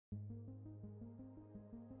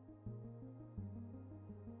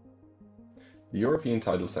The European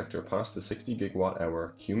tidal sector passed the 60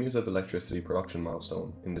 gigawatt-hour cumulative electricity production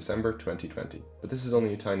milestone in December 2020, but this is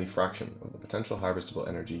only a tiny fraction of the potential harvestable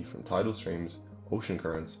energy from tidal streams, ocean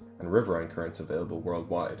currents, and riverine currents available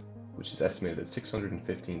worldwide, which is estimated at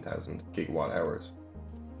 615,000 gigawatt-hours.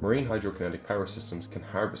 Marine hydrokinetic power systems can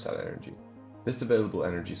harvest that energy. This available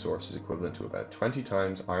energy source is equivalent to about 20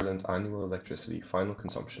 times Ireland's annual electricity final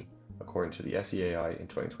consumption, according to the SEAI in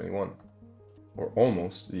 2021. Or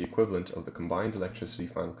almost the equivalent of the combined electricity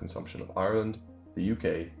final consumption of Ireland, the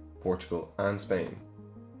UK, Portugal and Spain.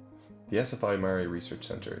 The SFI MaREI Research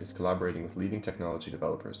Centre is collaborating with leading technology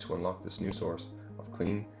developers to unlock this new source of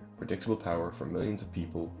clean, predictable power for millions of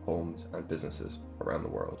people, homes and businesses around the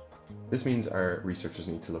world. This means our researchers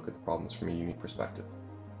need to look at the problems from a unique perspective.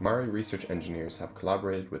 MaREI research engineers have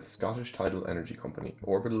collaborated with Scottish tidal energy company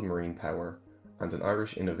ORBITAL Marine Power and an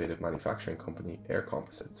Irish innovative manufacturing company, Air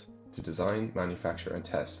Composites, to design, manufacture and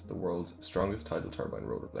test the world's strongest tidal turbine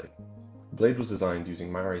rotor blade. The blade was designed using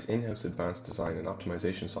MaREI's in-house advanced design and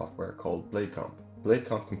optimization software called BLADECOMP.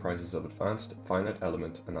 BLADECOMP comprises of advanced finite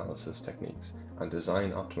element analysis techniques and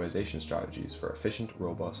design optimization strategies for efficient,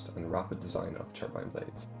 robust and rapid design of turbine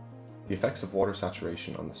blades. The effects of water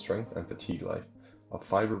saturation on the strength and fatigue life of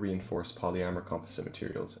fiber-reinforced polyamide composite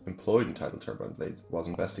materials employed in tidal turbine blades was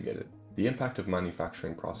investigated. The impact of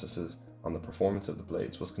manufacturing processes on the performance of the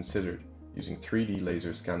blades was considered using 3D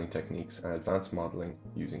laser scanning techniques and advanced modeling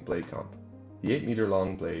using BLADECOMP. The 8-meter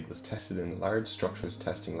long blade was tested in a large structures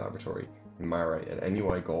testing laboratory in MaREI at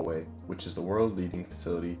NUI Galway, which is the world-leading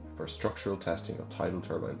facility for structural testing of tidal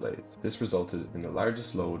turbine blades. This resulted in the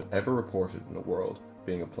largest load ever reported in the world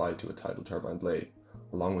being applied to a tidal turbine blade,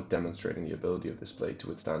 along with demonstrating the ability of this blade to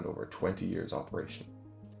withstand over 20 years operation.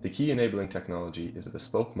 The key enabling technology is a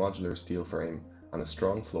bespoke modular steel frame and a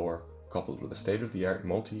strong floor coupled with a state-of-the-art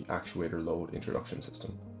multi-actuator load introduction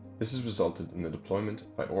system. This has resulted in the deployment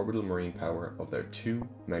by Orbital Marine Power of their 2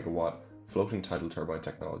 megawatt floating tidal turbine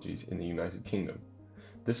technologies in the United Kingdom.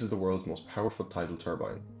 This is the world's most powerful tidal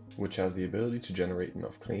turbine, which has the ability to generate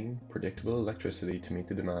enough clean, predictable electricity to meet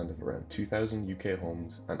the demand of around 2,000 UK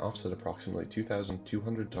homes and offset approximately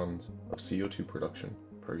 2,200 tons of CO2 production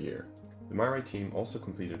per year. The MaREI team also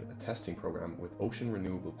completed a testing program with Ocean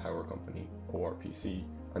Renewable Power Company, ORPC,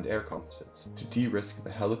 and Air Composites to de-risk the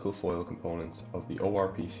helical foil components of the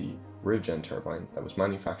ORPC RivGen turbine that was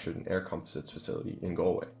manufactured in Air Composites facility in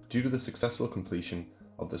Galway. Due to the successful completion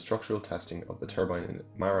of the structural testing of the turbine in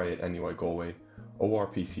MaREI at NUI Galway,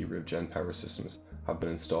 ORPC RivGen power systems have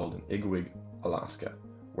been installed in Igwig, Alaska,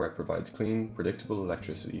 where it provides clean, predictable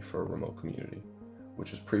electricity for a remote community,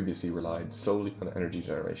 which was previously relied solely on energy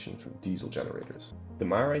generation from diesel generators. The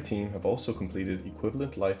MaREI team have also completed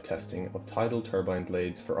equivalent life testing of tidal turbine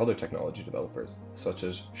blades for other technology developers, such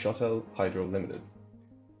as Shuttle Hydro Limited.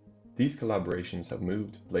 These collaborations have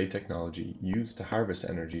moved blade technology used to harvest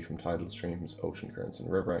energy from tidal streams, ocean currents,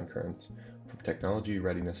 and riverine currents from technology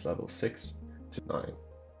readiness level 6 to 9.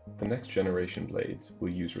 The next generation blades will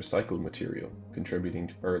use recycled material, contributing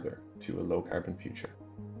further to a low-carbon future.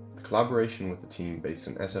 The collaboration with the team based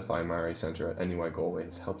in SFI MaREI Centre at NUI Galway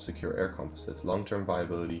has helped secure Air Composites' long-term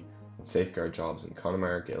viability and safeguard jobs in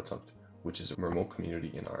Connemara Gaeltacht, which is a remote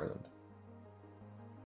community in Ireland.